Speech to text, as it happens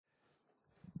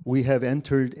We have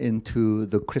entered into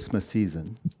the Christmas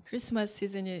season. 크리스마스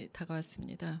시즌이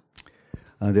다가왔습니다.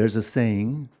 There's a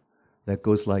saying that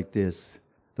goes like this.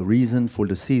 The reason for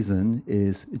the season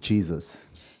is Jesus.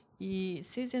 이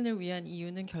시즌을 위한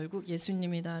이유는 결국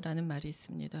예수님이다라는 말이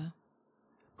있습니다.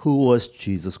 Who was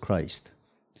Jesus Christ?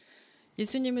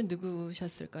 예수님은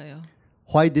누구셨을까요?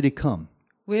 Why did he come?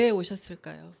 왜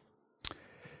오셨을까요?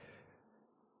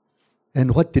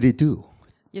 And what did he do?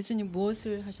 예수님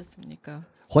무엇을 하셨습니까?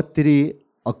 What did he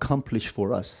accomplish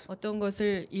for us? 어떤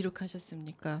것을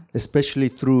이룩하셨습니까? Especially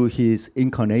through his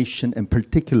incarnation and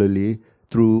particularly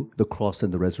through the cross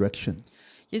and the resurrection.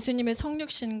 예수님의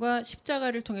성육신과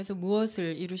십자가를 통해서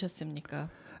무엇을 이루셨습니까?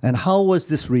 And how was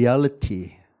this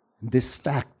reality, this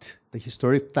fact, the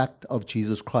historic fact of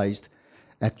Jesus Christ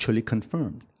actually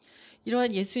confirmed?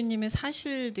 이러한 예수님의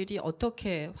사실들이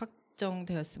어떻게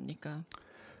확정되었습니까?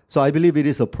 So I believe it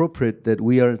is appropriate that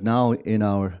we are now in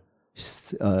our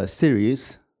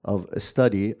series of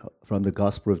study from the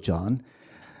Gospel of John.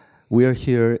 We are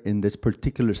here in this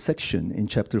particular section in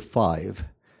chapter 5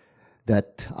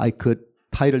 that I could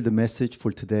title the message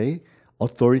for today,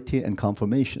 Authority and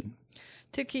Confirmation.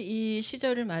 특히 이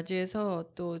시절을 맞이해서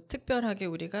또 특별하게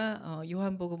우리가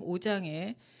요한복음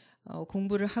 5장에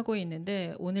공부를 하고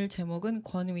있는데 오늘 제목은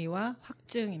권위와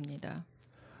확증입니다.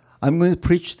 I'm going to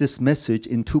preach this message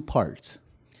in two parts.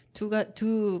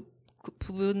 두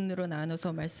부분으로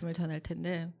나눠서 말씀을 전할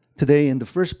텐데 Today in the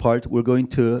first part we're going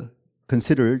to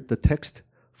consider the text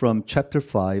from chapter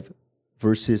 5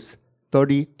 verses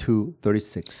 30 to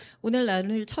 36. 오늘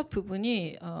나눌 첫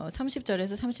부분이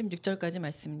 30절에서 36절까지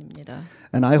말씀입니다.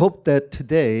 And I hope that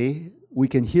today we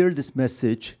can hear this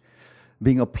message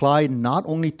being applied not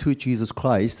only to Jesus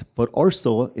Christ but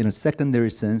also in a secondary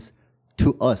sense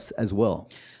to us as well.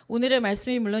 오늘의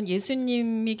말씀이 물론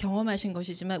예수님이 경험하신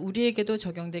것이지만 우리에게도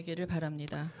적용되기를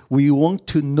바랍니다. We want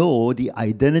to know the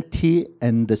identity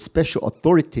and the special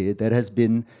authority that has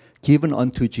been given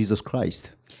unto Jesus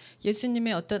Christ.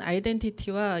 예수님의 어떤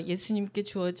아이덴티티와 예수님께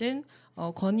주어진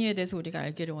권위에 대해서 우리가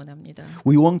알기를 원합니다.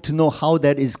 We want to know how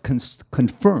that is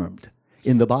confirmed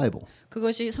in the Bible.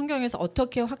 그것이 성경에서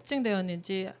어떻게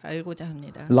확증되었는지 알고자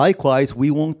합니다. Likewise, we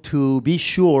want to be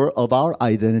sure of our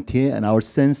identity and our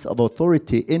sense of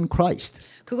authority in Christ.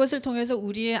 그것을 통해서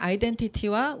우리의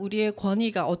아이덴티티와 우리의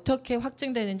권위가 어떻게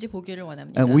확증되는지 보기를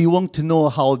원합니다. And we want to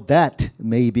know how that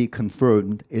may be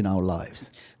confirmed in our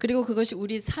lives. 그리고 그것이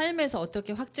우리 삶에서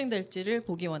어떻게 확증될지를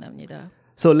보기 원합니다.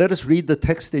 So let us read the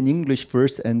text in English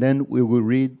first and then we will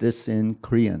read this in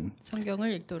Korean.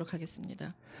 성경을 읽도록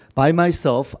하겠습니다. By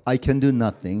myself I can do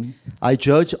nothing. I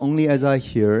judge only as I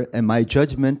hear, and my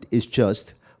judgment is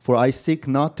just, for I seek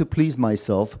not to please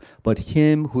myself, but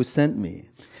him who sent me.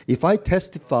 If I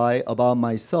testify about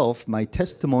myself, my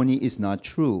testimony is not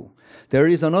true. There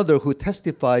is another who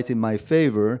testifies in my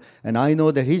favor, and I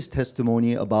know that his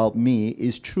testimony about me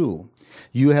is true.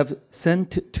 You have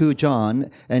sent to John,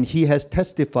 and he has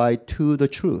testified to the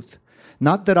truth.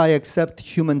 Not that I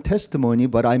accept human testimony,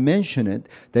 but I mention it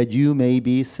that you may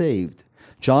be saved.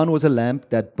 John was a lamp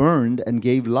that burned and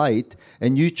gave light,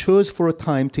 and you chose for a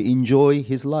time to enjoy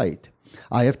his light.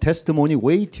 I have testimony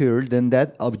weightier than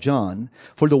that of John,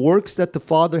 for the works that the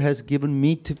Father has given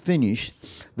me to finish,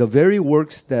 the very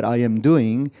works that I am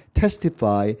doing,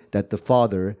 testify that the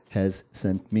Father has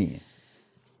sent me.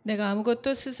 내가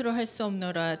아무것도 스스로 할 수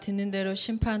없노라. 듣는 대로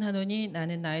심판하노니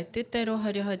나는 나의 뜻대로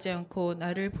하려 하지 않고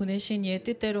나를 보내신 이의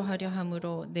뜻대로 하려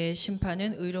함으로 내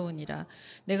심판은 의로우니라.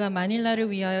 내가 만일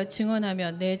나를 위하여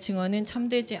증언하면 내 증언은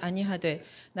참되지 아니하되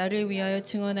나를 위하여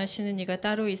증언하시는 이가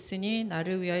따로 있으니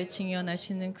나를 위하여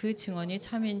증언하시는 그 증언이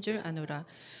참인 줄 아노라.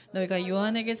 너희가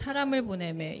요한에게 사람을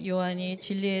보내매 요한이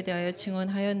진리에 대하여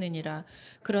증언하였느니라.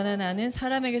 그러나 나는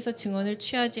사람에게서 증언을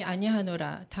취하지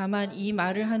아니하노라. 다만 이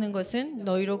말을 하는 것은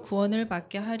너희로 구원을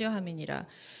받게 하려 함이니라.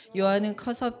 요한은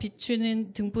커서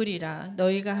비추는 등불이라.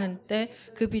 너희가 한때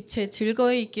그 빛에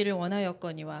즐거이 있기를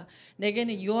원하였거니와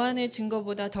내게는 요한의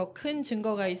증거보다 더 큰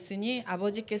증거가 있으니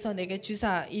아버지께서 내게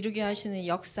주사 이루게 하시는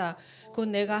역사 곧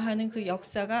내가 하는 그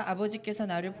역사가 아버지께서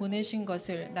나를 보내신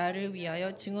것을 나를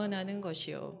위하여 증언하는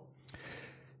것이요.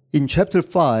 In chapter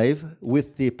 5,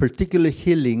 with the particular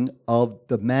healing of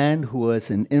the man who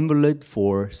was an invalid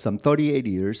for some 38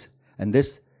 years, and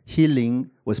this healing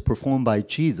was performed by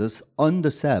Jesus on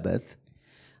the Sabbath.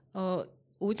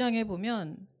 5장에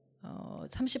보면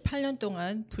 38년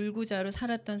동안 불구자로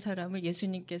살았던 사람을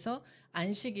예수님께서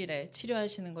안식일에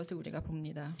치료하시는 것을 우리가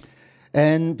봅니다.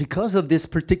 And because of this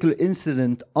particular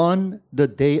incident on the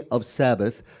day of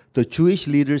Sabbath, the Jewish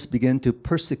leaders began to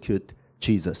persecute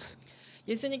Jesus.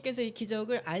 예수님께서 이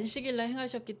기적을 안식일 날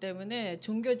행하셨기 때문에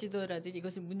종교 지도자들이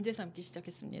이것을 문제 삼기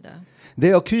시작했습니다.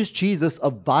 They accused Jesus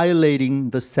of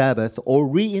violating the Sabbath or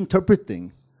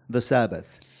reinterpreting the Sabbath.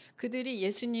 그들이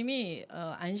예수님이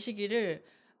안식일을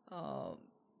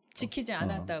지키지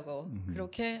않았다고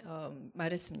그렇게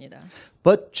말했습니다.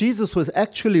 But Jesus was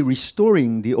actually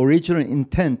restoring the original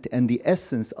intent and the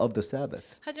essence of the Sabbath.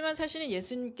 하지만 사실은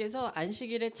예수님께서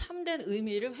안식일의 참된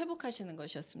의미를 회복하시는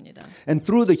것이었습니다. And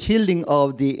through the healing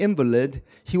of the invalid,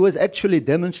 he was actually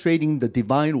demonstrating the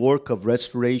divine work of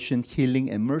restoration,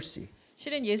 healing, and mercy.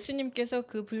 실은 예수님께서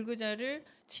그 불구자를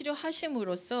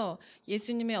치료하심으로써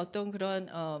예수님의 어떤 그런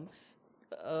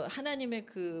하나님의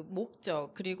그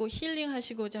목적 그리고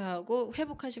힐링하시고자 하고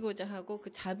회복하시고자 하고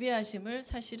그 자비하심을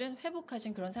사실은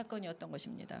회복하신 그런 사건이었던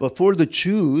것입니다. But for the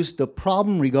Jews, the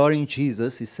problem regarding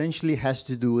Jesus essentially has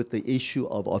to do with the issue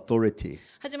of authority.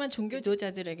 하지만 종교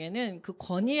지도자들에게는 그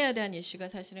권위에 대한 이슈가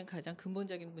사실은 가장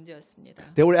근본적인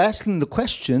문제였습니다. They were asking the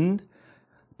question,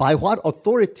 by what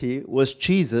authority was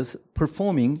Jesus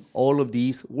performing all of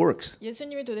these works?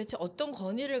 예수님이 도대체 어떤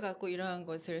권위를 갖고 이러한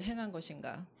것을 행한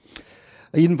것인가?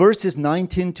 In verses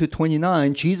 19 to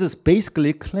 29, Jesus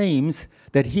basically claims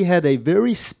that he had a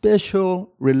very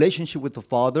special relationship with the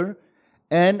Father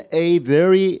and a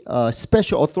very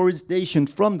special authorization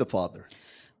from the Father.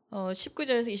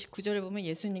 19절에서 29절에 보면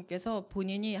예수님께서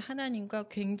본인이 하나님과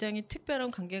굉장히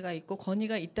특별한 관계가 있고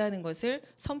권위가 있다는 것을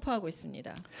선포하고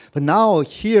있습니다. But now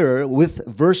here with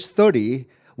verse 30,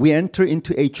 we enter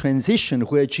into a transition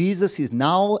where Jesus is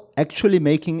now actually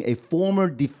making a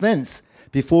formal defense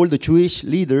before the Jewish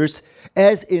leaders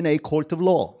as in a court of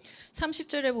law.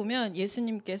 30절에 보면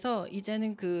예수님께서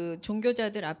이제는 그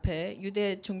종교자들 앞에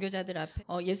유대 종교자들 앞에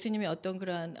예수님의 어떤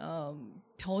그러한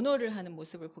변호를 하는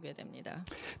모습을 보게 됩니다.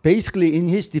 Basically, in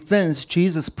his defense,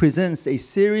 Jesus presents a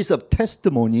series of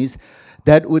testimonies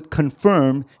that would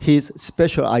confirm his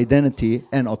special identity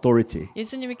and authority.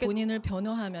 예수님이 본인을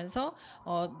변호하면서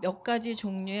몇 가지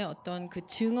종류의 어떤 그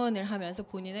증언을 하면서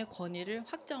본인의 권위를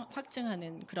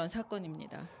확증하는 그런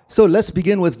사건입니다. So let's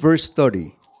begin with verse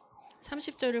 30.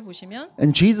 30절을 보시면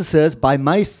And Jesus says, "By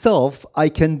myself I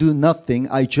can do nothing.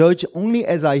 I judge only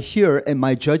as I hear, and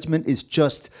my judgment is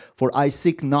just, for I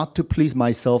seek not to please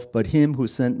myself, but him who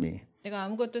sent me." 내가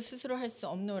아무것도 스스로 할 수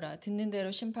없노라. 듣는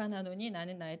대로 심판하노니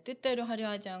나는 나의 뜻대로 하려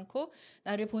하지 않고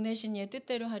나를 보내신 이의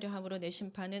뜻대로 하려 함으로 내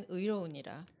심판은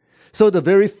의로우니라. So the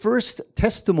very first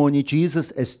testimony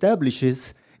Jesus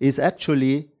establishes is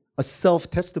actually a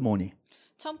self-testimony.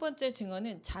 첫 번째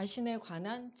증언은 자신에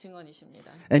관한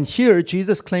증언이십니다. And here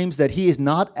Jesus claims that he is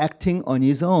not acting on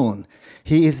his own.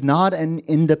 He is not an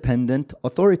independent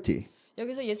authority.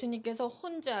 여기서 예수님께서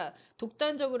혼자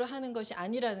독단적으로 하는 것이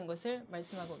아니라는 것을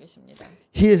말씀하고 계십니다.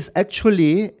 He is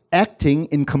actually acting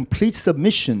in complete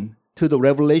submission to the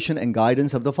revelation and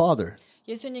guidance of the Father.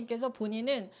 예수님께서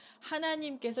본인은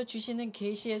하나님께서 주시는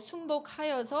계시에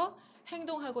순복하여서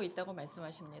행동하고 있다고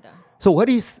말씀하십니다. So what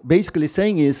he's basically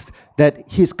saying is that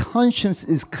his conscience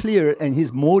is clear and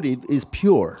his motive is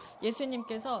pure.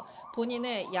 예수님께서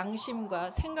본인의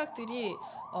양심과 생각들이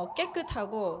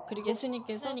깨끗하고 그리고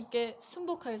예수님께서 하나님께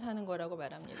순복하여 사는 거라고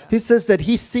말합니다. He says that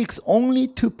he seeks only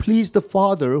to please the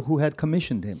Father who had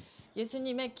commissioned him.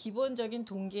 예수님의 기본적인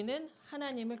동기는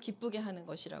하나님을 기쁘게 하는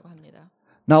것이라고 합니다.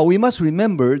 Now we must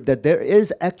remember that there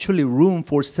is actually room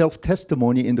for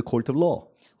self-testimony in the court of law.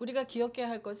 우리가 기억해야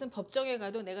할 것은 법정에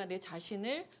가도 내가 내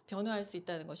자신을 변호할 수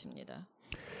있다는 것입니다.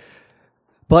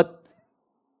 But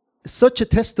such a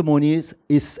testimony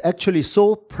is actually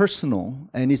so personal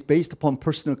and is based upon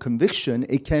personal conviction,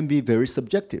 it can be very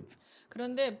subjective.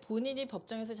 그런데 본인이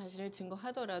법정에서 자신을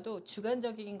증거하더라도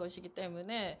주관적인 것이기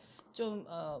때문에 좀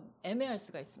애매할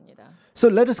수가 있습니다. So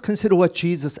let us consider what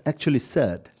Jesus actually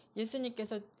said.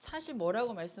 예수님께서 사실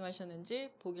뭐라고 말씀하셨는지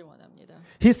보길 원합니다.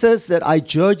 He says that I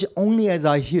judge only as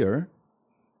I hear.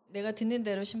 내가 듣는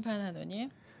대로 심판하노니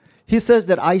He says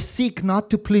that I seek not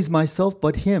to please myself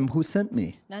but him who sent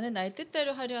me. 나는 나의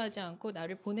뜻대로 하려 하지 않고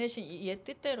나를 보내신 이의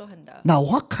뜻대로 한다. Now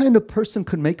what kind of person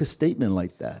could make a statement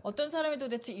like that? 어떤 사람이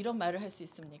도대체 이런 말을 할 수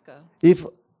있습니까? If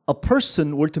a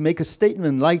person were to make a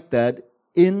statement like that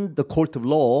in the court of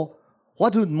law,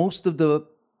 what would most of the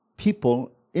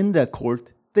people in that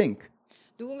court think?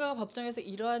 누군가가 법정에서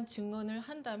이러한 증언을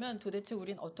한다면 도대체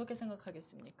우린 어떻게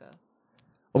생각하겠습니까?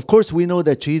 Of course, we know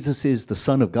that Jesus is the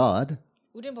Son of God,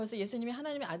 우리는 벌써 예수님이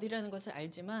하나님의 아들이라는 것을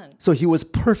알지만 so he was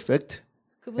perfect,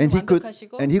 그분은 and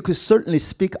완벽하시고 he could certainly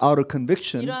speak out of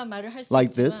conviction 이러한 말을 할 수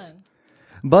like 있지만 this.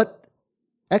 But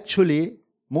actually,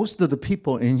 most of the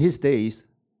people in his days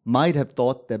might have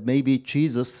thought that maybe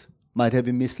Jesus might have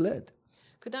been misled.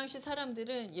 그 당시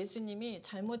사람들은 예수님이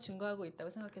잘못 증거하고 있다고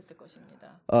생각했을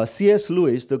것입니다. C.S.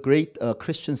 Lewis, the great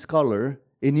Christian scholar,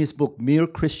 in his book Mere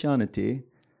Christianity,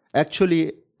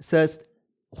 actually says,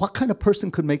 what kind of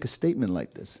person could make a statement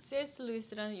like this? C.S.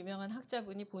 루이스라는 유명한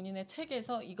학자분이 본인의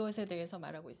책에서 이것에 대해서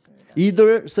말하고 있습니다.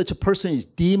 Either such a person is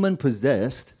demon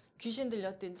possessed, 귀신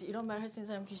들렸든지 이런 말 할 수 있는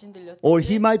사람 귀신 들렸든지 or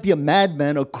he might be a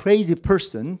madman, a crazy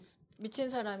person,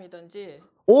 미친 사람이든지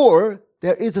or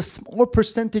there is a small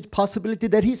percentage possibility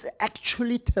that he's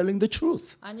actually telling the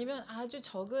truth. 아니면 아주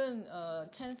적은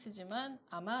찬스지만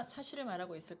아마 사실을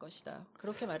말하고 있을 것이다.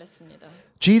 그렇게 말했습니다.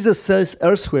 Jesus says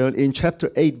elsewhere in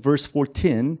chapter 8 verse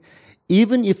 14,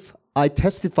 even if I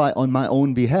testify on my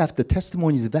own behalf, the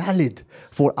testimony is valid,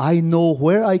 for I know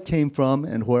where I came from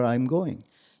and where I'm going.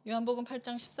 요한복음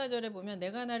 8장 14절에 보면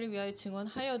내가 나를 위하여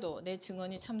증언하여도 내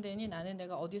증언이 참되니 나는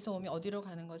내가 어디서 오며 어디로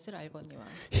가는 것을 알거니와.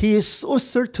 He is so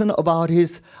certain about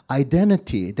his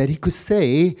identity that he could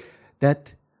say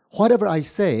that whatever I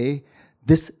say,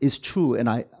 this is true and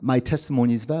my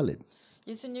testimony is valid.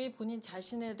 예수님이 본인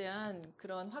자신에 대한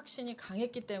그런 확신이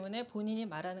강했기 때문에 본인이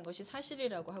말하는 것이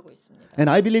사실이라고 하고 있습니다.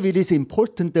 And I believe it is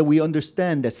important that we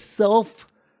understand that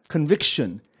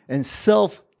self-conviction and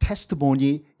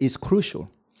self-testimony is crucial.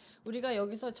 우리가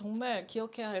여기서 정말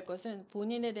기억해야 할 것은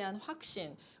본인에 대한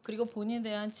확신 그리고 본인에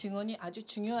대한 증언이 아주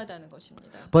중요하다는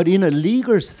것입니다. But in a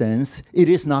legal sense,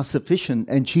 it is not sufficient,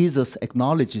 and Jesus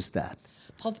acknowledges that.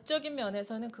 법적인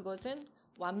면에서는 그것은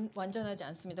완전하지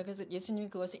않습니다. 그래서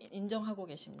예수님이 그것을 인정하고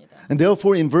계십니다. And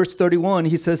therefore, in verse 31,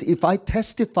 he says, if I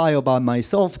testify about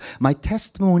myself, my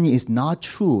testimony is not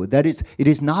true. That is, it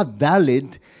is not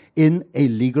valid in a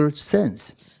legal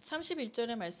sense.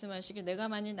 31절에 말씀하시길 내가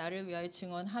만일 나를 위하여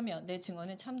증언하면 내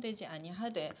증언은 참되지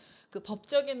아니하되 그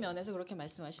법적인 면에서 그렇게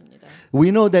말씀하십니다.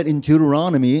 We know that in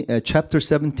Deuteronomy chapter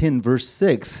 17 verse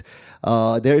 6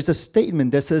 there is a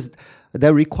statement that says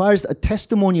that requires a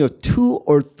testimony of 2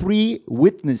 or 3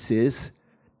 witnesses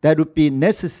that would be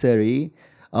necessary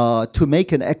to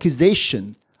make an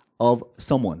accusation of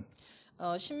someone.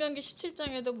 신명기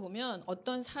 17장에도 보면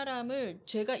어떤 사람을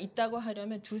죄가 있다고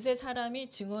하려면 두세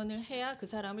사람이 증언을 해야 그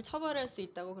사람을 처벌할 수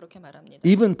있다고 그렇게 말합니다.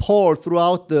 Even Paul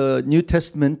throughout the New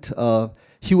Testament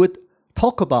he would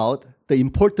talk about the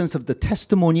importance of the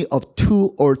testimony of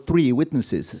 2 or 3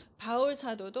 witnesses. 바울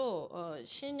사도도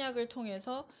신약을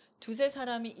통해서 두세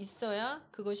사람이 있어야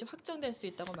그것이 확정될 수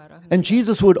있다고 말합니다. And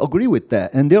Jesus would agree with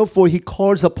that. And therefore he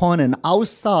calls upon an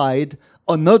outside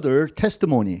another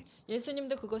testimony.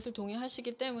 예수님도 그것을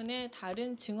동의하시기 때문에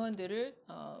다른 증언들을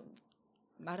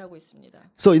말하고 있습니다.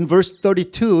 So in verse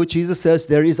 32, Jesus says,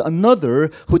 there is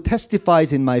another who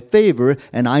testifies in my favor,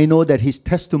 and I know that his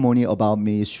testimony about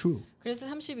me is true. 그래서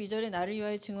 32절에 나를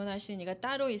위하여 증언하시는 이가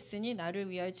따로 있으니 나를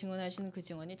위하여 증언하시는 그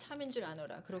증언이 참인 줄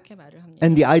아노라. 그렇게 말을 합니다.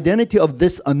 And the identity of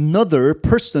this another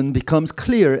person becomes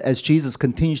clear as Jesus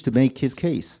continues to make his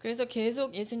case. 그래서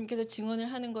계속 예수님께서 증언을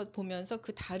하는 것 보면서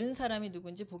그 다른 사람이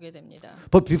누군지 보게 됩니다.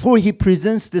 But before he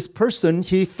presents this person,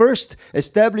 he first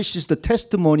establishes the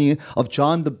testimony of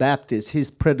John the Baptist,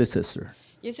 his predecessor.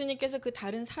 예수님께서 그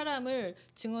다른 사람을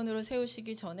증언으로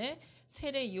세우시기 전에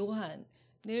세례 요한을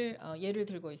예를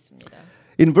들고 있습니다.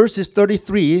 In verses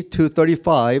 33 to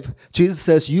 35, Jesus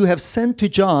says, you have sent to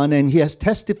John and he has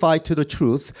testified to the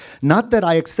truth. Not that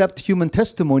I accept human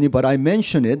testimony, but I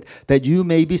mention it that you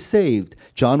may be saved.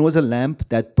 John was a lamp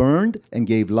that burned and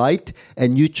gave light,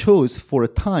 and you chose for a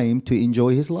time to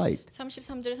enjoy his light.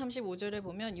 33절 35절에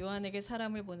보면 요한에게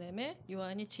사람을 보내매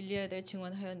요한이 진리에 대해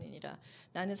증언하였느니라.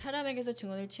 나는 사람에게서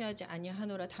증언을 취하지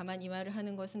아니하노라. 다만 이 말을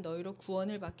하는 것은 너희로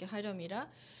구원을 받게 하렴이라.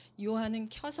 요한은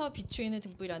켜서 비추이는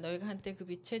등불이라 너희가 한때 그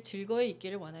빛에 즐거이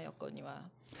있기를 원하였거니와.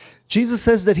 Jesus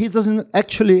says that he doesn't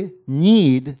actually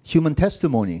need human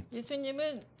testimony.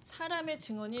 예수님은 사람의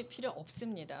증언이 필요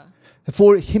없습니다.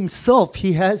 For himself,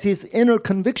 he has his inner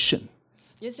conviction.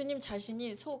 예수님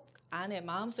자신이 속 안에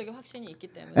마음속에 확신이 있기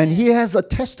때문에 And he has a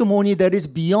testimony that is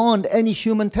beyond any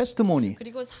human testimony.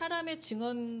 그리고 사람의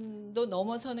증언도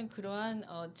넘어서는 그러한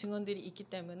증언들이 있기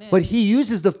때문에 But he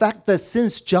uses the fact that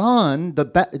since John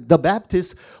the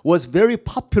Baptist was very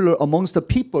popular amongst the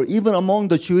people, even among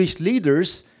the Jewish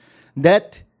leaders,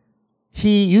 that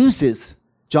he uses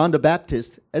John the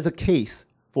Baptist as a case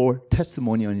for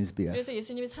testimony on his behalf. 그래서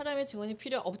예수님이 사람의 증언이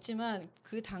필요 없지만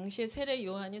그 당시에 세례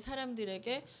요한이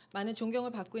사람들에게 많은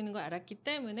존경을 받고 있는 걸 알았기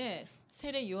때문에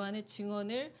세례 요한의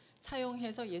증언을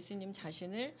사용해서 예수님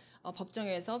자신을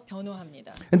법정에서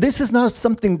변호합니다. And this is not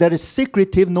something that is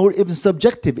secretive nor even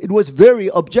subjective. It was very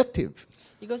objective.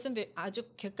 이것은 아주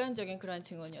객관적인 그러한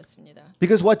증언이었습니다.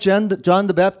 Because what John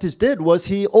the Baptist did was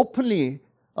he openly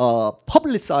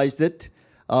publicized it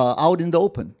out in the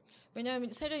open. 왜냐하면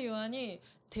세례 요한이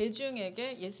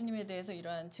대중에게 예수님에 대해서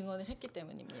이러한 증언을 했기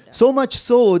때문입니다. So much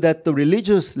so that the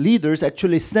religious leaders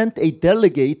actually sent a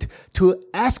delegate to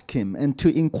ask him and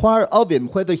to inquire of him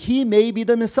whether he may be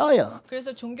the Messiah.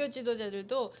 그래서 종교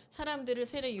지도자들도 사람들을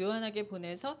세례 요한에게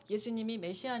보내서 예수님이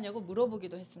메시아냐고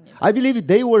물어보기도 했습니다. I believe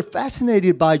they were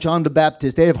fascinated by John the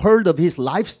Baptist. They have heard of his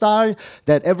lifestyle,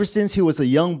 that ever since he was a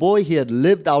young boy, he had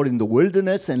lived out in the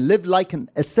wilderness and lived like an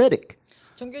ascetic.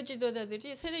 종교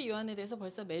지도자들이 세례 요한에 대해서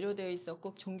벌써 매료되어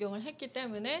있었고 존경을 했기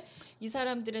때문에 이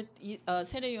사람들의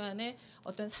세례 요한의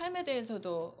어떤 삶에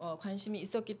대해서도 관심이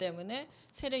있었기 때문에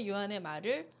세례 요한의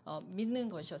말을 믿는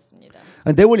것이었습니다.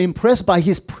 And they were impressed by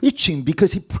his preaching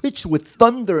because he preached with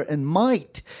thunder and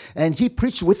might, and he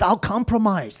preached without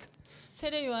compromise.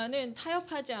 세례 요한은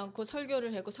타협하지 않고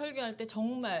설교를 했고 설교할 때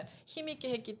정말 힘있게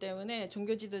했기 때문에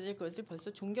종교 지도자들이 그것을 벌써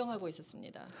존경하고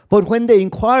있었습니다. But when they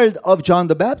inquired of John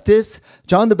the Baptist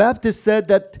said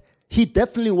that he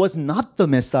definitely was not the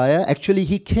Messiah. Actually,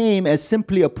 he came as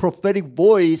simply a prophetic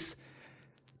voice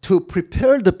to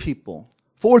prepare the people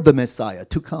for the Messiah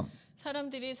to come.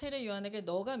 사람들이 세례 요한에게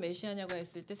너가 메시아냐고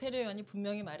했을 때 세례 요한이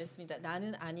분명히 말했습니다.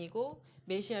 나는 아니고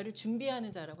메시아를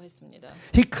준비하는 자라고 했습니다.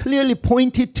 He clearly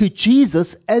pointed to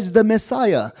Jesus as the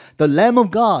Messiah, the Lamb of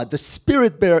God, the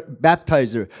Spirit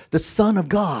baptizer, the Son of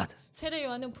God. 세례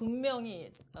요한은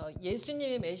분명히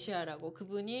예수님이 메시아라고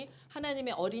그분이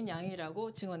하나님의 어린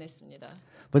양이라고 증언했습니다.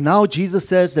 But now Jesus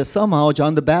says that somehow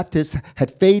John the Baptist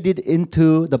had faded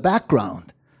into the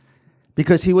background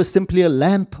because he was simply a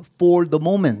lamp for the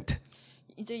moment.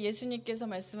 이제 예수님께서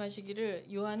말씀하시기를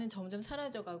요한은 점점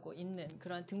사라져가고 있는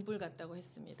그러한 등불 같다고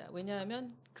했습니다.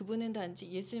 왜냐하면 그분은 단지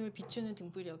예수님을 비추는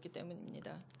등불이었기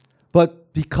때문입니다.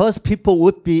 But because people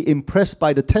would be impressed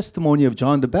by the testimony of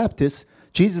John the Baptist,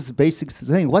 Jesus is basically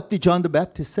saying, what did John the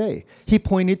Baptist say? He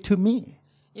pointed to me.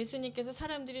 예수님께서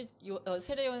사람들이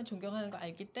세례 요한을 존경하는 거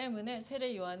알기 때문에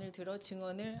세례 요한을 들어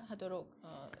증언을 하도록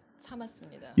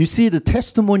삼았습니다. You see, the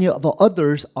testimony of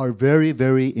others are very,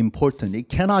 very important. It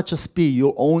cannot just be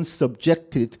your own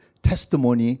subjective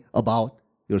testimony about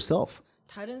yourself.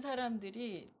 다른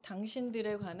사람들이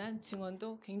당신들에 관한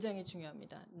증언도 굉장히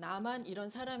중요합니다. 나만 이런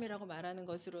사람이라고 말하는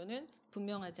것으로는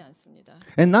분명하지 않습니다.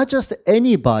 And not just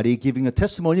anybody giving a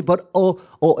testimony, but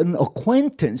an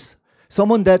acquaintance,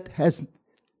 someone that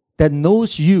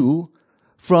knows you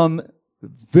from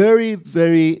very,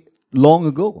 very long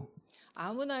ago.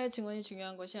 아무나의 증언이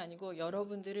중요한 것이 아니고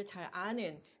여러분들을 잘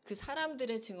아는 그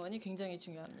사람들의 증언이 굉장히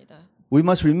중요합니다. We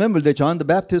must remember that John the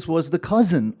Baptist was the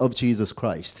cousin of Jesus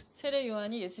Christ. 세례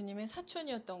요한이 예수님의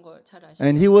사촌이었던 걸 잘 아시죠?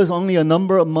 And he was only a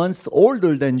number of months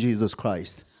older than Jesus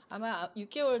Christ. 아마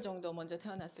 6개월 정도 먼저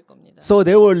태어났을 겁니다. So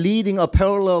they were leading a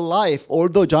parallel life.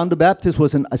 Although John the Baptist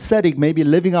was an ascetic, maybe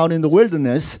living out in the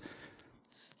wilderness,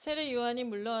 세례 요한이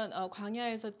물론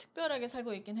광야에서 특별하게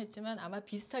살고 있긴 했지만 아마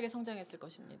비슷하게 성장했을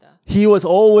것입니다. he was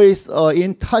always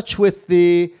in touch with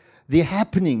the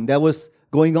happening that was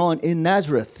going on in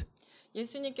Nazareth.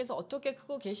 예수님께서 어떻게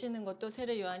크고 계시는 것도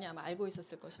세례 요한이 아마 알고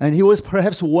있었을 것입니다. And he was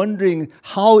perhaps wondering,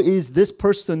 how is this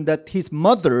person that his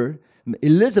mother,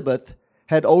 Elizabeth,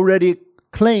 had already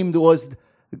claimed was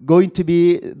going to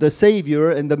be the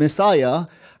Savior and the Messiah,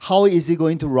 how is he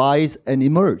going to rise and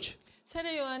emerge?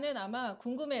 세례 요한은 아마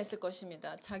궁금해했을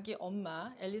것입니다. 자기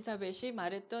엄마 엘리사벳이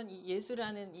말했던 이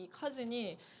예수라는 이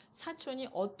커즌이 사촌이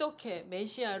어떻게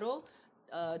메시아로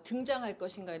등장할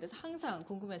것인가에 대해서 항상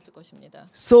궁금했을 것입니다.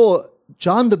 So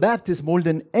John the Baptist, more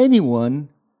than anyone,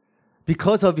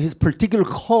 because of his particular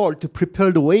call to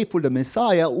prepare the way for the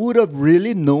Messiah, would have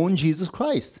really known Jesus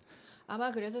Christ. 아마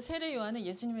그래서 세례 요한은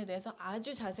예수님에 대해서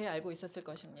아주 자세히 알고 있었을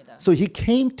것입니다. So he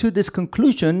came to this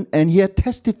conclusion and he had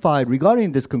testified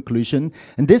regarding this conclusion,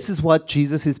 and this is what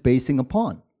Jesus is basing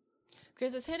upon.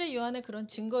 그래서 세례 요한의 그런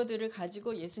증거들을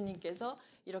가지고 예수님께서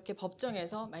이렇게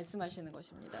법정에서 말씀하시는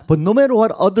것입니다. But no matter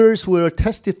what others will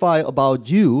testify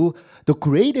about you, the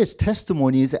greatest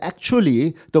testimony is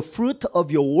actually the fruit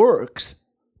of your works.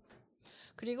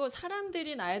 그리고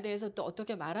사람들이 나에 대해서 또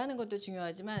어떻게 말하는 것도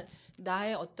중요하지만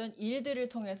나의 어떤 일들을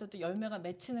통해서 또 열매가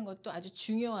맺히는 것도 아주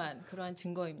중요한 그러한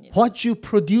증거입니다. What you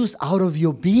produce out of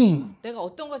your being. 내가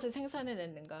어떤 것을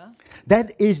생산해냈는가?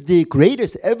 That is the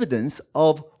greatest evidence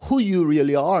of who you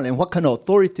really are and what kind of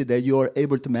authority that you are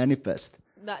able to manifest.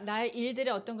 나의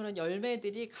일들의 어떤 그런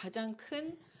열매들이 가장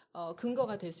큰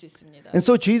근거가 될 수 있습니다. And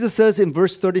so Jesus says in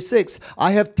verse 36,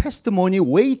 I have testimony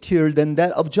weightier than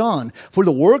that of John. For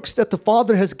the works that the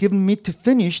Father has given me to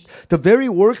finish, the very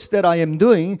works that I am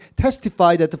doing,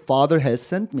 testify that the Father has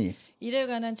sent me. 이에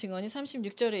관한 증언이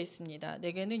 36절에 있습니다.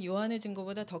 내게는 요한의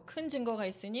증거보다 더 큰 증거가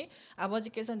있으니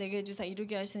아버지께서 내게 주사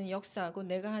이루게 하시는 역사하고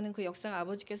내가 하는 그 역사가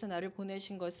아버지께서 나를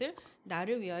보내신 것을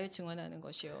나를 위하여 증언하는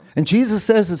것이요. And Jesus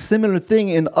says a similar thing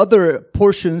in other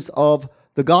portions of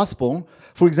the gospel.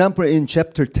 For example, in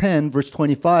chapter 10, verse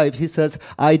 25, he says,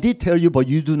 I did tell you, but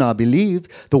you do not believe.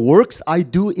 The works I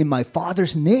do in my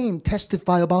Father's name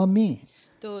testify about me.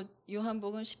 또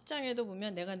요한복음 10장에도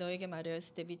보면 내가 너에게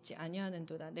말하였을 때 믿지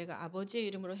아니하는도다. 내가 아버지의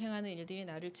이름으로 행하는 일들이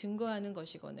나를 증거하는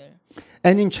것이거늘.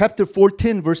 And in chapter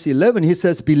 14, verse 11, he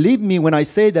says, Believe me when I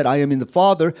say that I am in the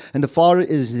Father and the Father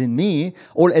is in me,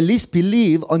 or at least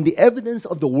believe on the evidence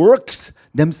of the works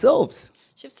themselves.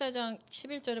 14장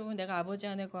 11절에 보면 내가 아버지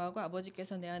안에 거하고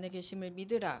아버지께서 내 안에 계심을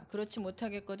믿으라. 그렇지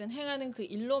못하겠거든 행하는 그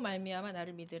일로 말미암아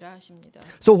나를 믿으라 하십니다.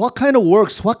 So what kind of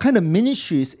works, what kind of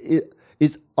ministries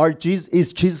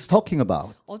is Jesus talking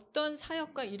about? 어떤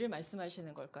사역과 일을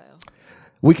말씀하시는 걸까요?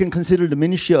 We can consider the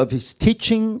ministry of his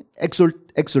teaching,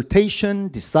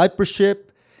 exhortation,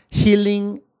 discipleship,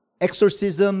 healing,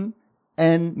 exorcism,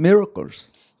 and miracles.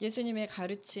 예수님의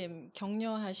가르침,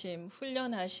 격려하심,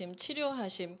 훈련하심,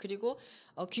 치료하심, 그리고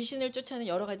귀신을 쫓아내는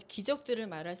여러 가지 기적들을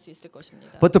말할 수 있을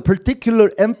것입니다. But the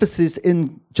particular emphasis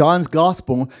in John's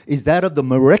gospel is that of the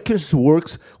miraculous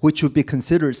works which would be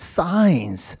considered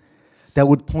signs that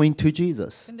would point to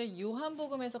Jesus. 근데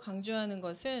요한복음에서 강조하는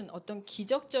것은 어떤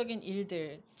기적적인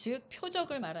일들, 즉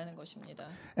표적을 말하는 것입니다.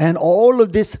 And all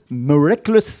of these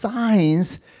miraculous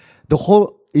signs, the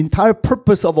whole entire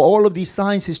purpose of all of these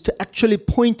signs is to actually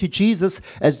point to Jesus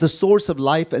as the source of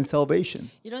life and salvation.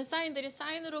 이런 사인들이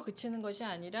사인으로 그치는 것이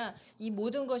아니라 이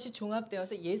모든 것이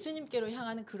종합되어서 예수님께로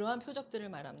향하는 그러한 표적들을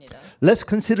말합니다. Let's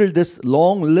consider this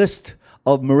long list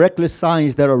of miraculous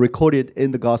signs that are recorded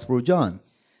in the Gospel of John.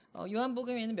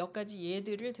 요한복음에 있는 몇 가지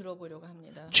예들을 들어보려고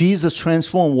합니다. Jesus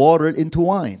transformed water into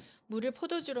wine. 물을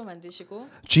포도주로 만드시고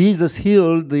Jesus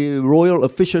healed the royal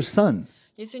official's son.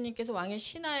 예수님께서 왕의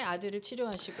신하의 아들을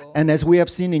치료하시고 And as we have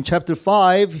seen in chapter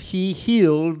 5, he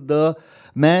healed the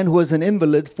man who was an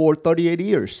invalid for 38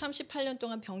 years. 38년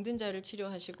동안 병든 자를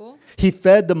치료하시고 He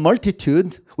fed the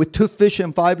multitude with 2 fish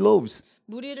and 5 loaves.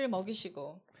 무리를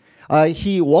먹이시고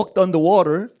He walked on the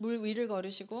water. 물 위를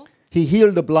걸으시고 He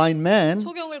healed the blind man.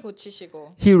 소경을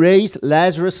고치시고 He raised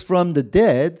Lazarus from the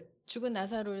dead. 죽은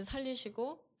나사로를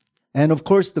살리시고 And of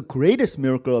course, the greatest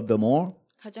miracle of them all,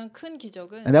 가장 큰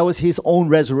기적은 and that was his own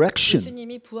resurrection.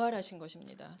 예수님이 부활하신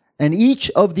것입니다. And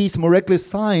each of these miraculous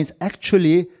signs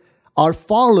actually are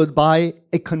followed by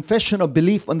a confession of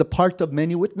belief on the part of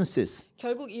many witnesses.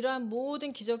 결국 이러한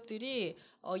모든 기적들이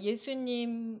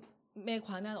예수님에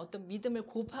관한 어떤 믿음을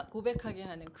고백하게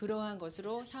하는 그러한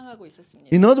것으로 향하고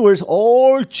있었습니다. In other words,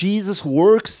 all Jesus'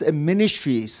 works and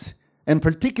ministries, and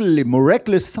particularly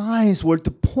miraculous signs, were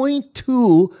to point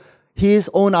to his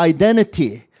own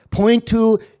identity, point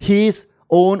to his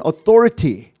own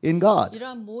authority in God.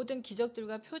 이러한 모든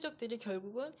기적들과 표적들이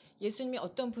결국은 예수님이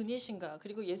어떤 분이신가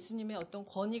그리고 예수님의 어떤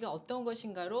권위가 어떤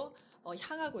것인가로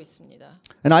향하고 있습니다.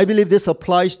 And I believe this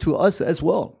applies to us as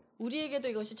well. 우리에게도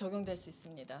이것이 적용될 수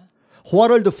있습니다.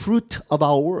 What are the fruit of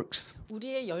our works?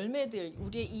 우리의 열매들,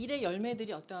 우리의 일의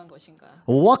열매들이 어떠한 것인가?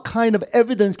 What kind of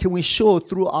evidence can we show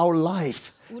through our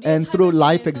life and through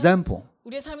life example?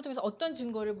 우리의 삶을 통해서 어떤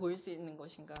증거를 보일 수 있는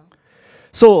것인가?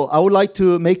 So I would like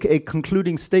to make a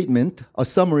concluding statement, a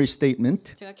summary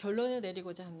statement, 제가 결론을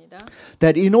내리고자 합니다.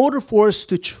 that in order for us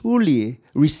to truly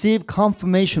receive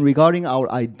confirmation regarding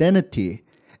our identity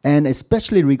and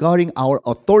especially regarding our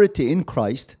authority in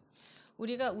Christ,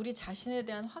 우리가 우리 자신에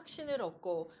대한 확신을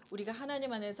얻고 우리가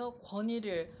하나님 안에서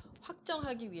권위를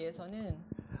확정하기 위해서는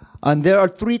and there are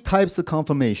 3 types of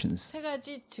confirmations. 세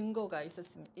가지 증거가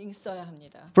있어야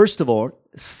합니다. First of all,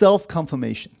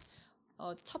 self-confirmation.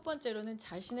 첫 번째로는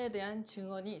자신에 대한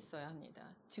증언이 있어야 합니다.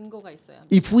 증거가 있어야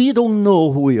합니다. If we don't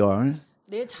know who we are,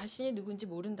 내 자신이 누군지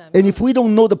모른다면 and if we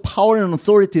don't know the power and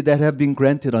authority that have been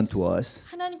granted unto us,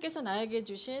 하나님께서 나에게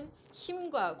주신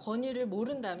힘과 권위를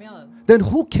모른다면 then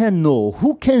who can know?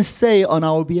 Who can say on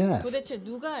our behalf? 도대체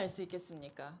누가 알 수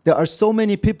있겠습니까? There are so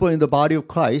many people in the body of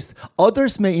Christ.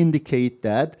 Others may indicate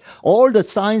that. All the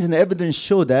signs and evidence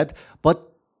show that. But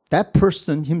that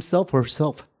person himself or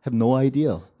herself have no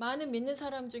idea. 많은 믿는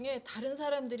사람 중에 다른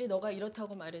사람들이 너가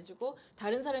이렇다고 말해주고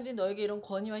다른 사람들이 너에게 이런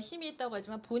권위와 힘이 있다고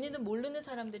하지만 본인은 모르는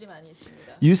사람들이 많이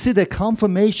있습니다. You see that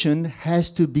confirmation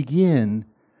has to begin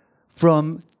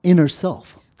from inner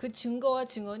self. 그 증거와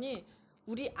증언이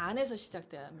우리 안에서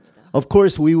시작돼야 합니다. Of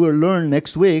course, we will learn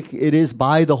next week it is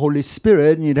by the Holy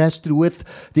Spirit and it has to do with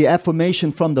the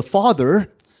affirmation from the Father.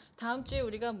 다음 주에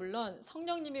우리가 물론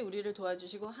성령님이 우리를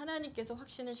도와주시고 하나님께서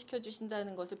확신을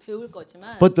시켜주신다는 것을 배울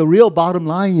거지만 But the real bottom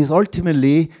line is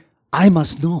ultimately I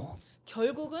must know.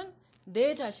 결국은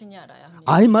내 자신이 알아야 합니다.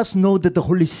 I must know that the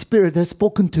Holy Spirit has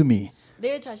spoken to me.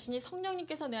 내 자신이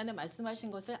성령님께서 내 안에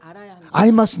말씀하신 것을 알아야 합니다. I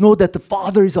must know that the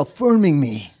Father is affirming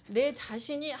me. 내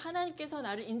자신이 하나님께서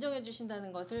나를 인정해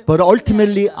주신다는 것을 But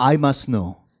ultimately, 확신해야 합니다. I must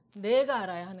know. 내가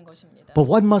알아야 하는 것입니다.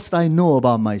 But what must I know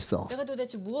about myself? 내가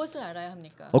도대체 무엇을 알아야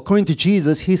합니까? According to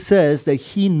Jesus, he says that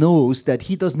he knows that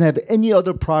he doesn't have any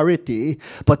other priority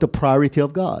but the priority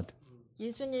of God.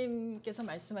 예수님께서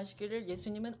말씀하시기를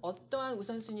예수님은 어떠한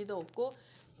우선순위도 없고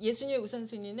예수님의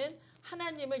우선순위는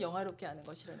하나님을 영화롭게 하는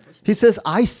것이라는 것입니다. He says,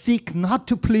 I seek not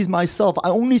to please myself.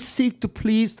 I only seek to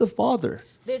please the Father.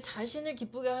 내 자신을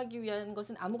기쁘게 하기 위한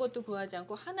것은 아무것도 구하지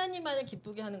않고 하나님만을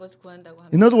기쁘게 하는 것을 구한다고 In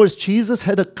합니다. other words, Jesus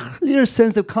had a clear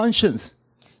sense of conscience.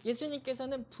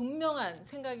 예수님께서는 분명한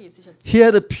생각이 있으셨습니다. He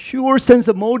had a pure sense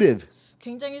of motive.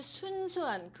 굉장히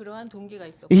순수한 그러한 동기가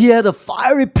있었고 He had a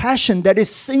fiery passion that is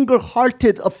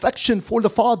single-hearted affection for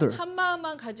the Father. 한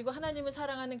마음만 가지고 하나님을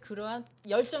사랑하는 그러한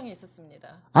열정이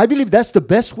있었습니다. I believe that's the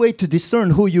best way to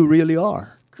discern who you really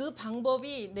are. 그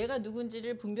방법이 내가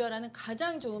누군지를 분별하는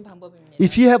가장 좋은 방법입니다.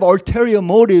 If you have ulterior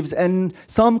motives and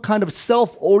some kind of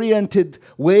self-oriented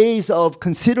ways of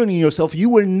considering yourself, you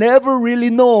will never really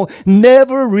know,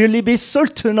 never really be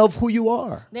certain of who you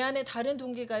are. 내 안에 다른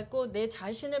동기가 있고 내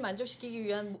자신을 만족시키기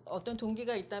위한 어떤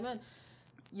동기가 있다면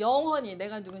영원히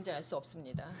내가 누군지 알 수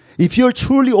없습니다. If you're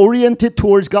truly oriented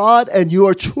towards God and you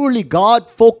are truly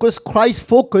God-focused,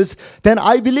 Christ-focused, then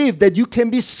I believe that you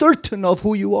can be certain of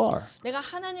who you are. 내가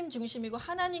하나님 중심이고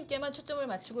하나님께만 초점을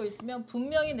맞추고 있으면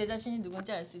분명히 내 자신이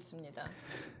누군지 알 수 있습니다.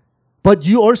 But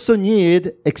you also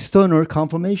need external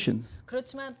confirmation.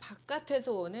 그렇지만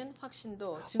바깥에서 오는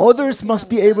확신도 Others must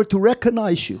be able to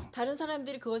recognize you, 다른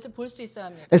사람들이 그것을 볼 수 있어야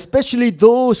합니다. especially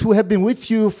those who have been with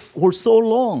you for so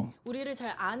long. 우리를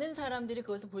잘 아는 사람들이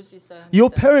그것을 볼 수 있어야 합니다. Your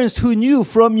parents who knew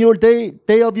from your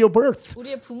day of your birth.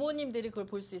 우리의 부모님들이 그걸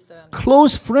볼 수 있어야 합니다.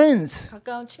 Close friends,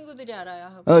 가까운 친구들이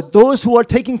알아야 하고 those who are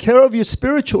taking care of you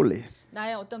spiritually,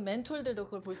 나의 어떤 멘토들도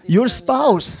그걸 볼 수 your 있어야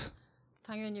합니다. spouse.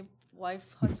 당연히 와이프,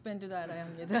 허스밴드도 알아야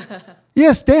합니다.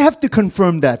 Yes, they have to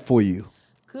confirm that for you.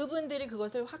 그분들이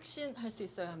그것을 확신할 수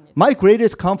있어야 합니다. My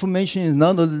greatest confirmation is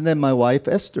none other than my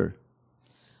wife Esther.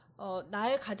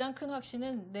 나의 가장 큰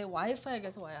확신은 내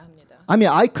와이프에게서 와야 합니다. I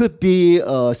mean, I could be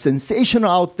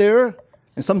sensational out there,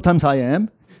 and sometimes I am,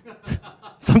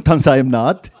 sometimes I am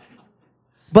not.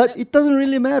 But it doesn't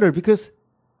really matter because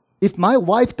if my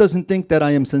wife doesn't think that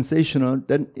I am sensational,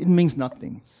 then it means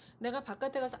nothing. 내가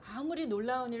바깥에 가서 아무리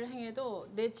놀라운 일을 행해도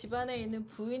내 집안에 있는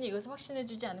부인이 이것을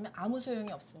확신해주지 않으면 아무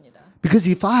소용이 없습니다. Because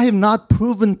if I have not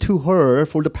proven to her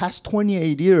for the past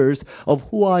 28 years of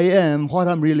who I am, what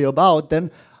I'm really about, then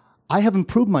I haven't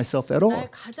proved myself at all. 나의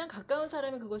가장 가까운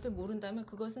사람이 그것을 모른다면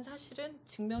그것은 사실은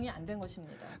증명이 안 된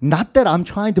것입니다. Not that I'm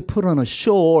trying to put on a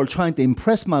show or trying to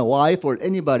impress my wife or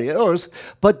anybody else,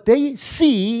 but they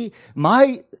see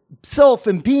myself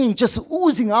and being just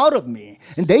oozing out of me.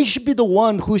 And they should be the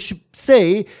one who should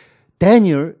say,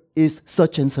 Daniel is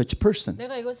such and such person.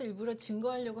 내가 이것을 일부러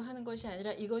증거하려고 하는 것이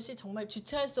아니라 이것이 정말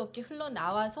주체할 수 없게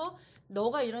흘러나와서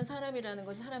너가 이런 사람이라는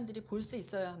것을 사람들이 볼 수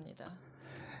있어야 합니다.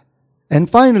 And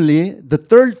finally, the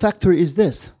third factor is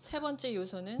this. 세 번째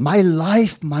요소는 My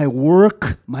life, my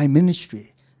work, my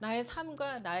ministry. 나의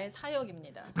삶과 나의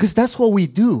사역입니다. Because that's what we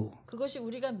do. 그것이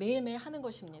우리가 매일매일 하는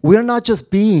것입니다. We're not just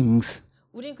beings.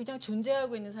 우린 그냥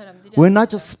존재하고 있는 사람들이 We're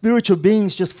not 아닙니다. just spiritual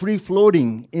beings just free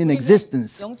floating in 우리는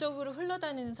existence. 영적으로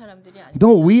흘러다니는 사람들이 아닙니다.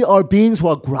 No, we are beings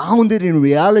who are grounded in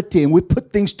reality and we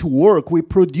put things to work. We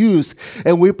produce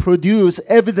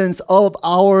evidence of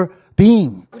our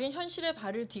being. 우린 현실의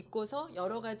발을 딛고서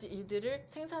여러 가지 일들을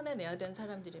생산해내야 되는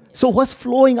사람들입니다. So what's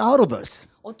flowing out of us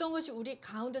어떤 것이 우리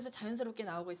가운데서 자연스럽게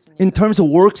나오고 있습니다. in terms of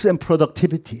works and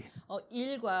productivity?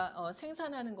 일과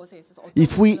생산하는 것에 있어서 어떤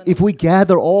If 것이 we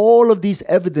gather all of these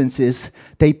evidences,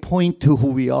 they point to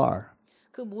who we are.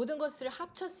 그 모든 것을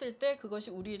합쳤을 때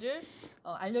그것이 우리를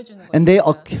알려주는 And they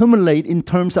것입니다. accumulate in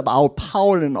terms of our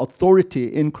power and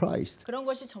authority in Christ. 그런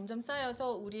것이 점점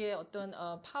쌓여서 우리의 어떤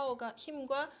파워가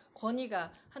힘과 권위가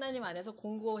하나님 안에서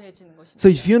공고해지는 것입니다. So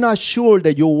if you're not sure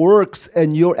that your works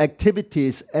and your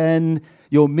activities and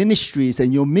your ministries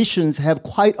and your missions have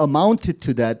quite amounted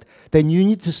to that, then you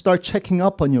need to start checking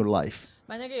up on your life.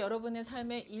 만약에 여러분의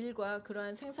삶의 일과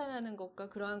그러한 생산하는 것과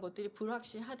그러한 것들이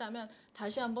불확실하다면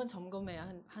다시 한번 점검해야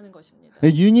하는 것입니다.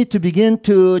 And you need to begin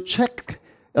to check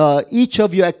each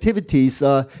of your activities,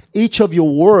 each of your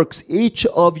works, each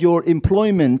of your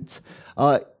employment,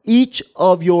 each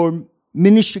of your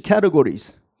ministry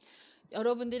categories.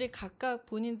 여러분들이 각각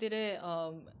본인들의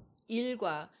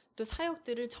일과 또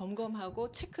사역들을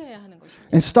점검하고 체크해야 하는 것입니다.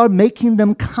 And start making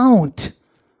them count.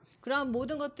 그러한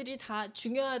모든 것들이 다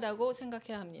중요하다고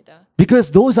생각해야 합니다.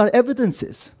 Because those are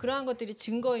evidences. 그러한 것들이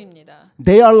증거입니다.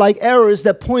 They are like arrows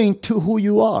that point to who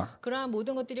you are. 그러한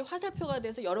모든 것들이 화살표가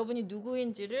돼서 여러분이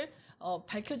누구인지를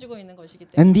밝혀주고 있는 것이기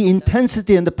And the 때문입니다.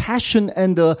 intensity and the passion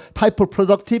and the type of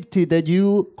productivity that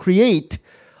you create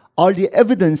are the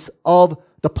evidence of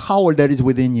the power that is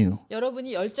within you.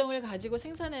 여러분이 열정을 가지고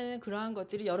생산하는 그러한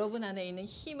것들이 여러분 안에 있는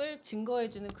힘을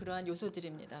증거해주는 그러한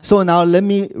요소들입니다. So now let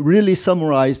me really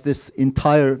summarize this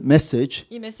entire message.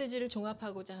 이 메시지를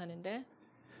종합하고자 하는데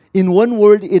In one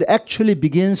word, it actually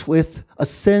begins with a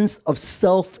sense of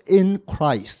self in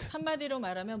Christ. 한마디로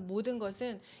말하면 모든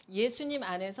것은 예수님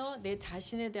안에서 내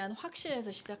자신에 대한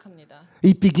확신에서 시작합니다.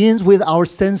 It begins with our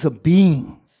sense of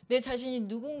being, 내 자신이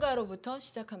누군가로부터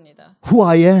시작합니다. who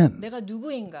I am, 내가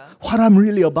누구인가? what I'm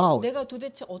really about, 내가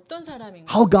도대체 어떤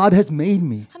사람인가? how God has made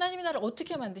me, 하나님이 나를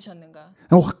어떻게 만드셨는가?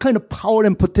 and what kind of power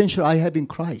and potential I have in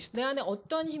Christ. 내 안에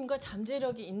어떤 힘과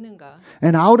잠재력이 있는가?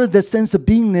 And out of that sense of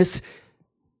beingness,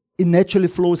 it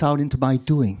naturally flows out into my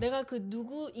doing. 내가 그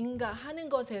누구인가 하는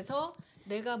것에서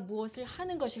내가 무엇을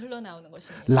하는 것이 흘러나오는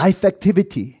것입니다. Life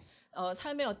activity,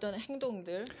 삶의 어떤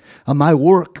행동들, my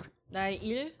work, 나의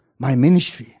일, my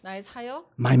ministry, 나의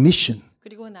사역, my mission.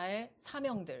 그리고 나의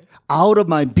사명들. Out of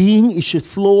my being, it should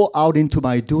flow out into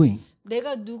my doing.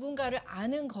 내가 누군가를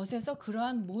아는 것에서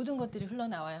그러한 모든 것들이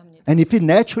흘러나와야 합니다. And if it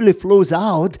naturally flows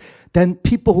out, then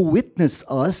people who witness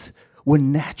us will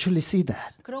naturally see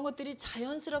that. 그런 것들이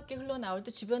자연스럽게 흘러나올 때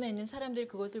주변에 있는 사람들이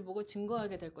그것을 보고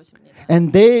증거하게 될 것입니다.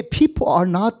 And people are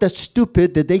not that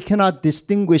stupid that they cannot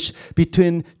distinguish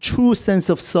between true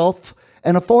sense of self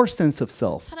and a false sense of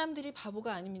self. 사람들이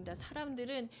바보가 아닙니다.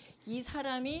 사람들은 이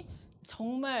사람이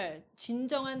정말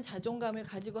진정한 자존감을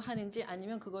가지고 하는지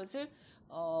아니면 그것을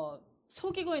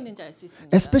속이고 있는지 알 수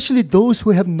있습니다. Especially those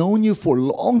who have known you for a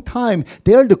long time,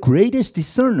 they are the greatest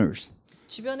discerners.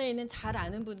 주변에 있는 잘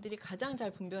아는 분들이 가장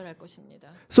잘 분별할 것입니다.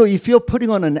 So if you're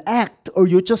putting on an act or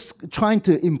you're just trying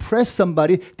to impress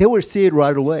somebody, they will see it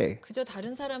right away. 그저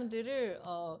다른 사람들을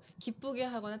기쁘게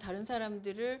하거나 다른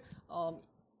사람들을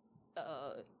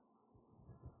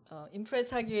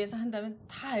임프레스하기 위해서 한다면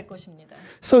다 알 것입니다.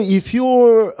 So if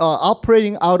you're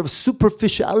operating out of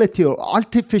superficiality or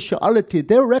artificiality,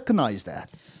 they'll recognize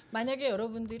that. 만약에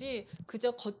여러분들이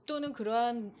그저 겉도는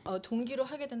그러한 동기로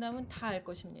하게 된다면 다 알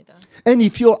것입니다. And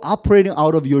if you're operating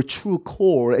out of your true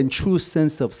core and true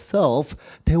sense of self,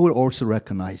 they will also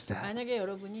recognize that. 만약에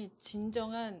여러분이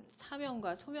진정한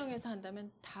사명과 소명에서 한다면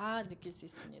다 느낄 수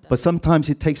있습니다. But sometimes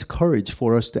it takes courage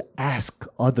for us to ask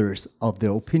others of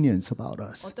their opinions about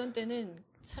us. 어떤 때는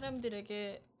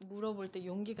사람들에게 물어볼 때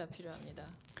용기가 필요합니다.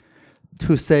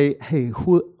 To say, hey,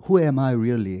 who am I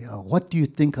really? What do you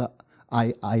think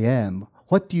I am?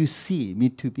 What do you see me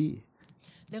to be?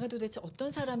 내가 도대체 어떤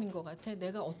사람인 것 같아?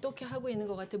 내가 어떻게 하고 있는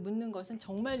것 같아? 묻는 것은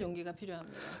정말 용기가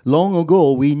필요합니다. Long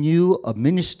ago, we knew a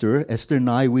minister, Esther and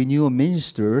I, we knew a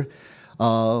minister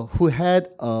who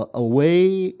had a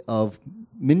way of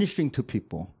ministering to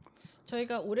people.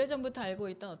 저희가 오래전부터 알고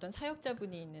있던 어떤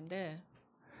사역자분이 있는데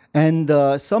And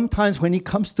sometimes when it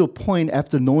comes to a point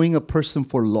after knowing a person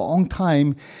for a long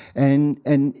time and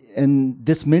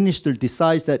this minister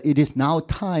decides that it is now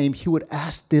time, he would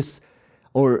ask this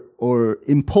or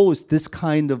impose this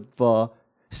kind of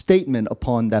statement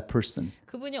upon that person.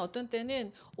 그분이 어떤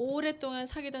때는 오랫동안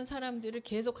사귀던 사람들을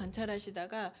계속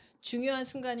관찰하시다가 중요한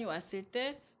순간이 왔을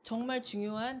때 정말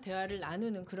중요한 대화를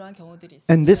나누는 그러한 경우들이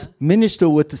있습니다. And this minister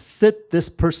would sit this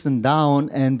person down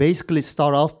and basically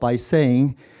start off by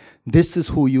saying, "This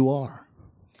is who you are."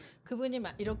 그분이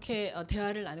이렇게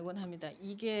대화를 나누곤 합니다.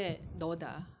 이게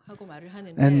너다 하고 말을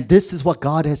하는데 And this is what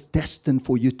God has destined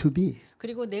for you to be.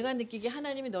 그리고 내가 느끼기에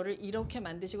하나님이 너를 이렇게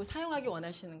만드시고 사용하기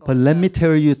원하시는 But let me 겁니다.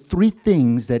 tell you three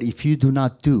things that if you do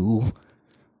not do,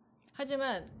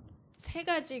 하지만 세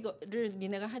가지를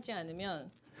니네가 하지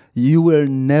않으면 you will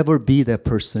never be that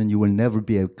person. You will never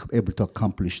be able to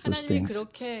accomplish those 하나님이 things.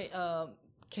 그렇게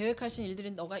계획하신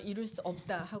일들은 너가 이룰 수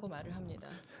없다 하고 말을 합니다.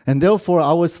 And therefore,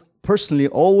 I was personally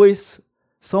always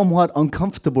somewhat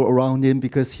uncomfortable around him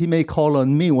because he may call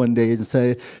on me one day and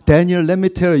say, Daniel, let me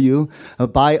tell you,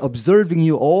 by observing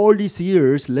you all these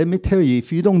years, let me tell you,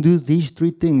 if you don't do these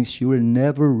three things, you will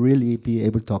never really be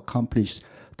able to accomplish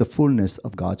the fullness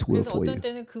of God's will 그래서 for you. 어떤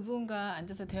때는 그분과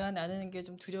앉아서 대화 나누는 게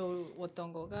좀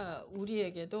두려웠던 거가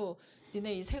우리에게도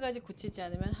니네 이 세 가지 고치지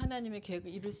않으면 하나님의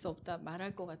계획을 이룰 수 없다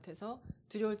말할 것 같아서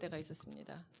두려울 때가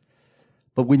있었습니다.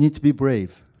 But we need to be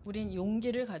brave 우린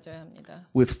용기를 가져야 합니다.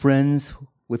 with friends,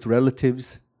 with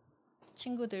relatives,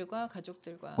 친구들과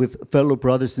가족들과 with fellow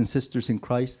brothers and sisters in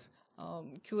Christ.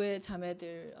 교회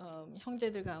자매들,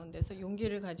 형제들 가운데서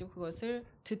용기를 가지고 그것을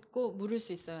듣고 물을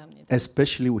수 있어야 합니다.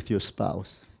 especially with your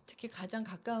spouse. 특히 가장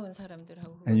가까운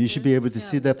사람들하고 And you should be able to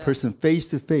see that person face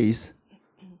to face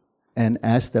and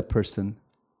ask that person,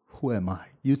 who am I?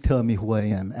 You tell me who I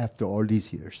am after all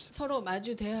these years. 서로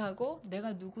마주 대하고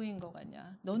내가 누구인 것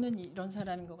같냐, 너는 이런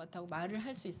사람인 것 같다고 말을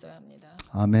할 수 있어야 합니다.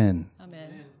 Amen.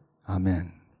 아멘.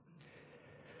 Amen.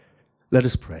 Let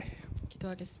us pray.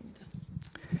 기도하겠습니다.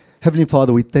 Heavenly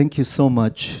Father, we thank you so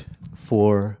much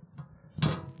for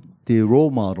the role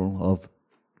model of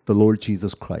the Lord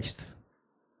Jesus Christ.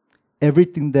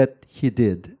 Everything that he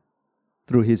did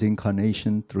through his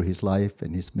incarnation, through his life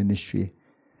and his ministry,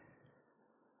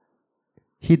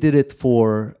 he did it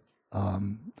for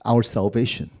our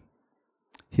salvation.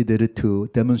 He did it to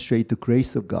demonstrate the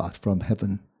grace of God from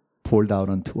heaven poured out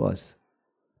unto us.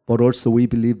 But also we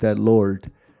believe that,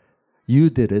 Lord,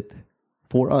 you did it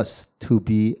for us to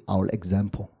be our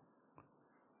example.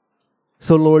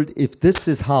 So, Lord, if this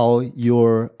is how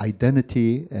your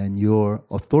identity and your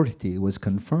authority was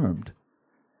confirmed,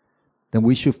 then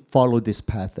we should follow this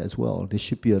path as well. This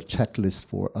should be a checklist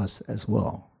for us as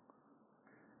well.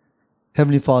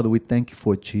 Heavenly Father, we thank you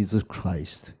for Jesus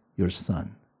Christ, your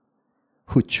Son,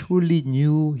 who truly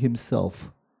knew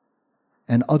himself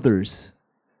and others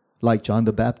like John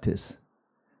the Baptist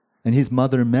and his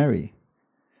mother Mary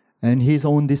and his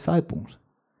own disciples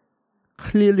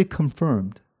clearly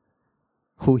confirmed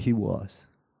who he was.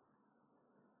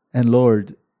 And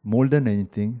Lord, more than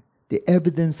anything, the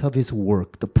evidence of his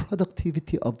work, the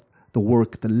productivity of the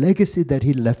work, the legacy that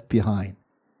he left behind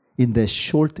in the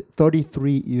short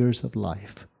 33 years of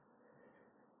life,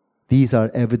 these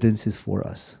are evidences for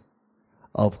us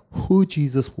of who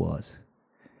Jesus was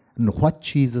and what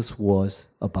Jesus was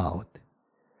about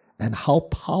and how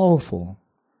powerful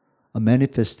a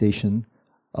manifestation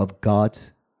of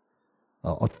God's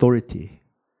authority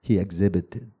he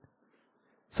exhibited.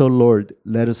 So, Lord,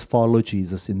 let us follow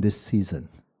Jesus in this season.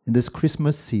 In this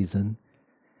Christmas season,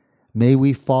 may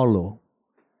we follow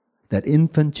that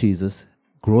infant Jesus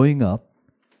growing up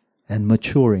and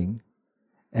maturing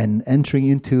and entering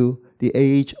into the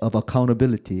age of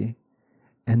accountability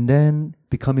and then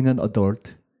becoming an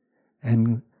adult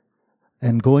and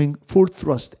going full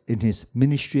thrust in his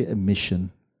ministry and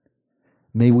mission.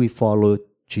 May we follow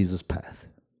Jesus' path.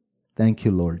 Thank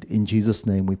you, Lord. In Jesus'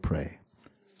 name we pray.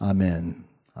 Amen.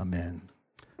 Amen.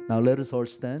 Now let us all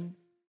stand.